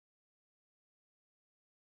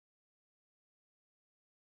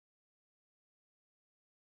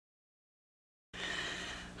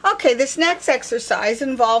Okay, this next exercise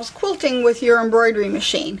involves quilting with your embroidery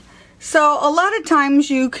machine. So a lot of times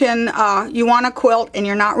you want to quilt and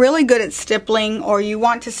you're not really good at stippling, or you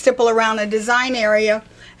want to stipple around a design area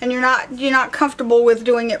and you're not comfortable with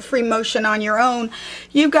doing it free motion on your own.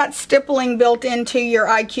 You've got stippling built into your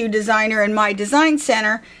IQ Designer and My Design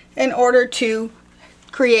Center in order to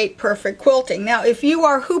create perfect quilting. Now, if you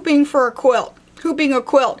are hooping a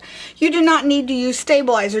quilt, you do not need to use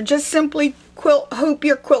stabilizer. Just simply hoop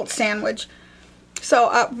your quilt sandwich.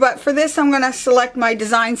 So, but for this, I'm going to select my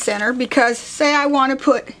Design Center because, say, I want to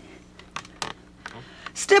put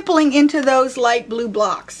stippling into those light blue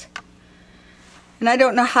blocks, and I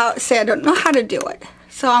don't know how to do it.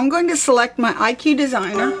 So I'm going to select my IQ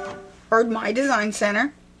Designer or my Design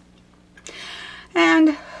Center,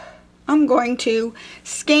 and I'm going to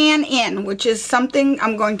scan in, which is something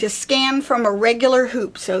I'm going to scan from a regular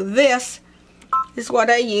hoop. So this is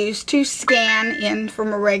what I use to scan in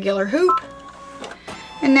from a regular hoop.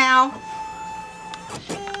 And now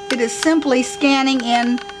it is simply scanning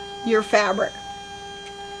in your fabric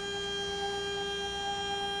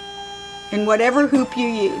in whatever hoop you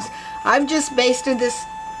use. I've just basted this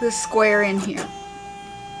square in here,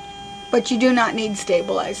 but you do not need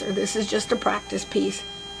stabilizer. This is just a practice piece.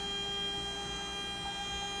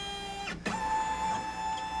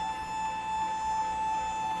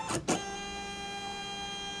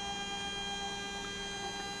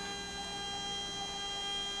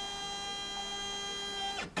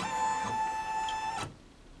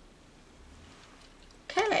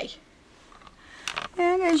 Okay,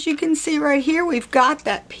 and as you can see right here, we've got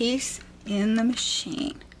that piece in the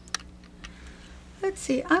machine. Let's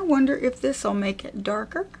see, I wonder if this will make it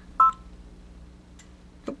darker.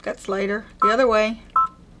 Oop, that's lighter. The other way.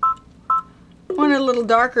 I want it a little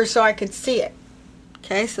darker so I could see it.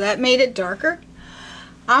 Okay, so that made it darker.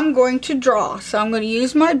 I'm going to draw, so I'm going to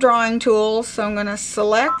use my drawing tools. So I'm going to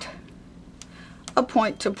select a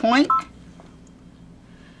point to point.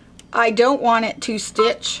 I don't want it to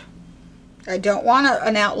stitch. I don't want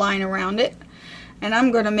an outline around it. And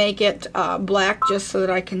I'm going to make it black just so that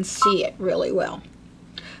I can see it really well.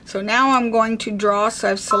 So now I'm going to draw. So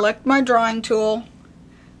I've selected my drawing tool,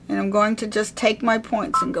 and I'm going to just take my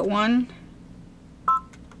points and go 1,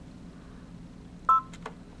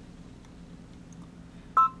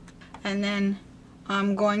 and then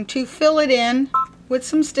I'm going to fill it in with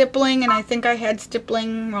some stippling, and I think I had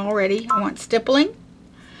stippling already. I want stippling.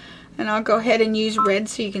 And I'll go ahead and use red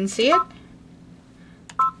so you can see it.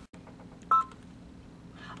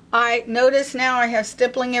 I notice now I have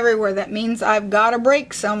stippling everywhere. That means I've got a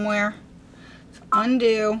break somewhere. So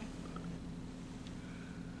undo.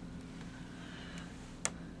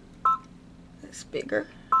 This bigger,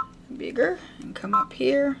 and come up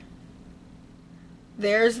here.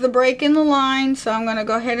 There's the break in the line, so I'm going to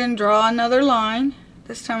go ahead and draw another line.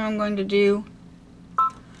 This time I'm going to do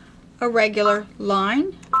a regular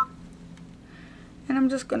line. And I'm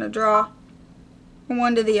just going to draw from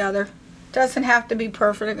one to the other. Doesn't have to be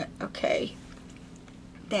perfect. Okay.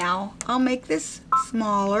 Now I'll make this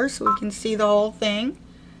smaller so we can see the whole thing.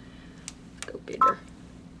 Go bigger.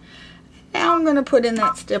 Now I'm going to put in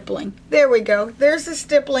that stippling. There we go. There's the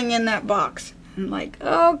stippling in that box. I'm like,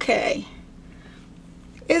 okay.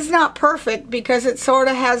 It's not perfect because it sort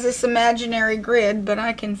of has this imaginary grid, but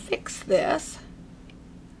I can fix this.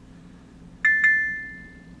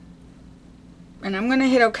 And I'm going to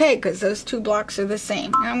hit OK because those two blocks are the same.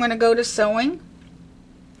 Now I'm going to go to sewing.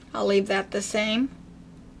 I'll leave that the same.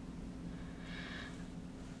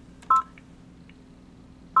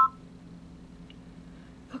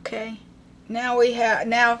 Okay.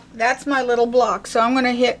 Now that's my little block. So I'm going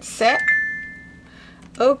to hit set.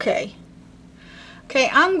 OK. Okay,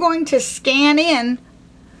 I'm going to scan in.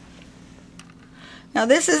 Now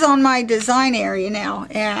this is on my design area now,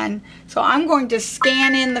 and so I'm going to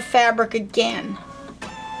scan in the fabric again.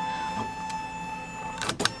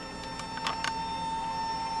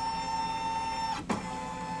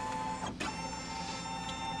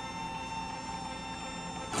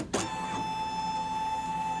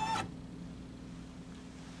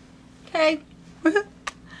 Okay.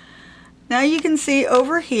 Now you can see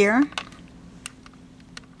over here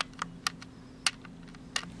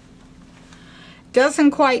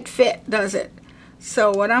doesn't quite fit, does it?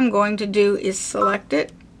 So what I'm going to do is select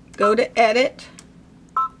it, go to edit,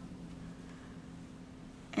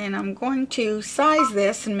 and I'm going to size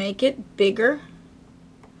this and make it bigger,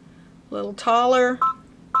 a little taller,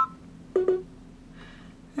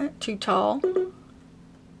 not too tall.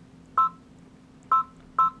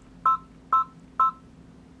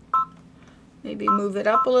 Maybe move it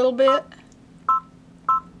up a little bit.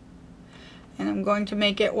 And I'm I'm going to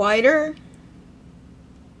make it wider.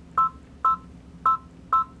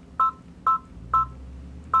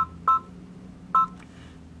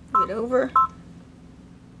 Move it over.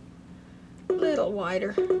 A little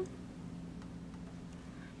wider.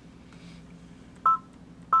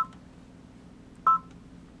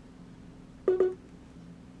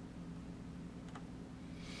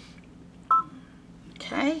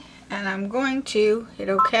 Okay, and I'm going to hit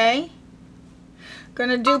OK. Going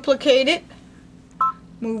to duplicate it.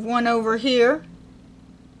 Move one over here.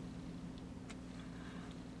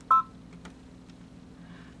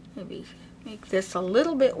 Maybe make this a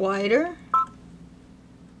little bit wider.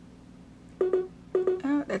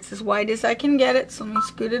 Oh, that's as wide as I can get it, so let me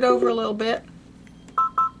scoot it over a little bit.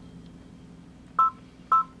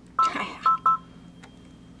 Okay,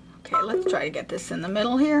 let's try to get this in the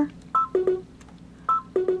middle here.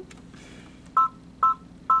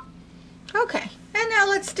 Okay, and now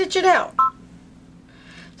let's stitch it out.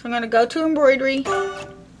 So I'm going to go to embroidery.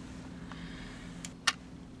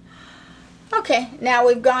 Okay, now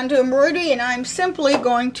we've gone to embroidery and I'm simply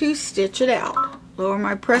going to stitch it out. Lower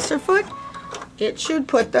my presser foot. It should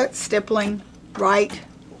put the stippling right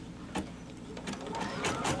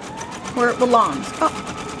where it belongs. Oh.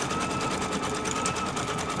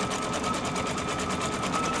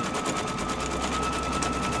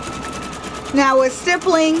 Now with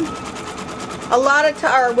stippling, a lot of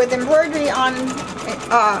time, with embroidery on,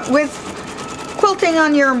 with quilting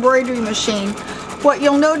on your embroidery machine, what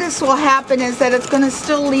you'll notice will happen is that it's going to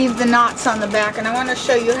still leave the knots on the back, and I want to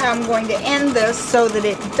show you how I'm going to end this so that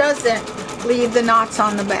it doesn't leave the knots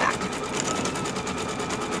on the back.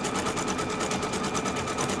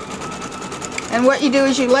 And what you do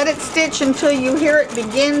is you let it stitch until you hear it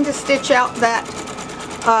begin to stitch out that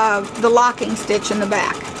the locking stitch in the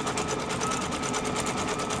back.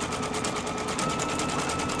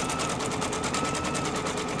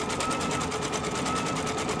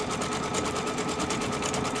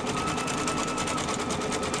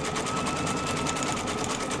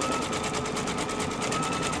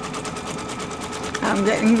 I'm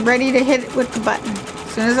getting ready to hit it with the button.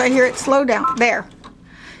 As soon as I hear it slow down. There.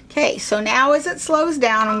 Okay, so now as it slows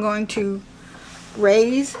down, I'm going to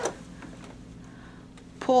raise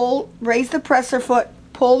the presser foot,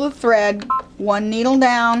 pull the thread, one needle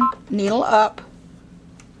down, needle up,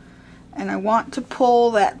 and I want to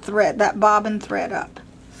pull that thread, that bobbin thread up.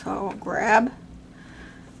 So I'll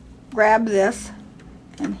grab this,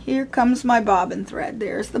 and here comes my bobbin thread.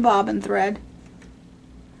 There's the bobbin thread.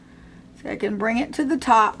 So I can bring it to the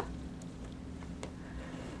top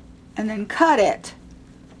and then cut it.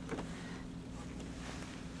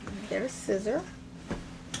 Get a scissor.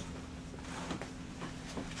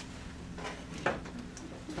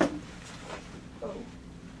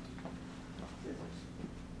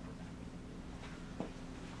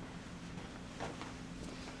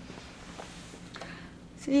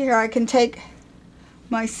 See here, I can take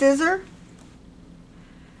my scissor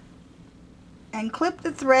and clip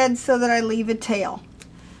the thread so that I leave a tail.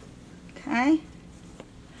 Okay.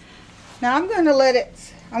 Now I'm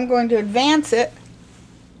going to advance it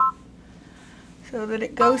so that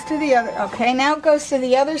it goes to the other. Okay, now it goes to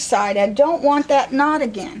the other side. I don't want that knot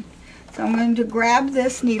again. So I'm going to grab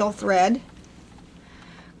this needle thread,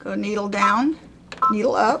 go needle down,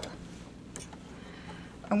 needle up.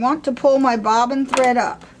 I want to pull my bobbin thread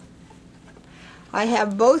up. I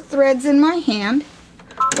have both threads in my hand.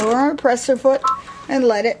 Lower my presser foot and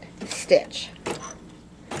let it stitch.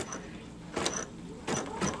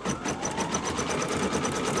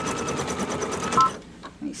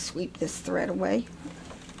 Let me sweep this thread away.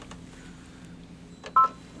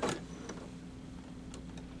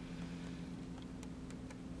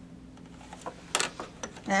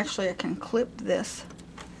 Actually, I can clip this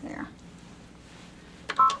there.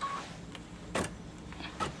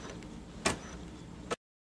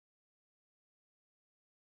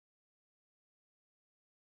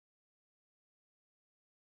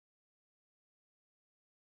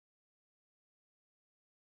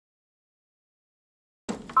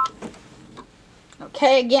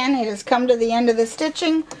 Okay, again, it has come to the end of the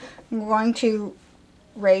stitching. I'm going to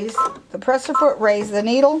raise the presser foot, raise the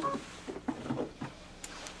needle,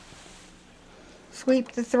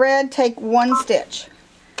 sweep the thread, take one stitch,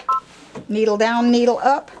 needle down, needle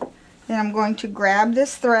up. Then I'm going to grab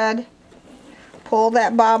this thread, pull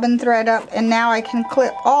that bobbin thread up, and now I can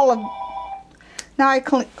clip all of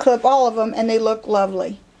them, and they look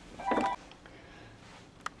lovely.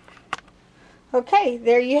 Okay,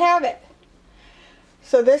 there you have it.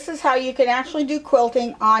 So this is how you can actually do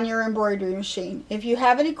quilting on your embroidery machine. If you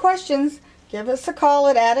have any questions, give us a call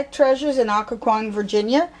at Attic Treasures in Occoquan,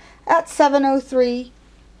 Virginia. at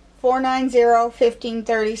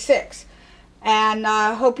 703-490-1536. And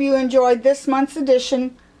I hope you enjoyed this month's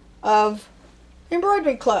edition of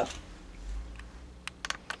Embroidery Club.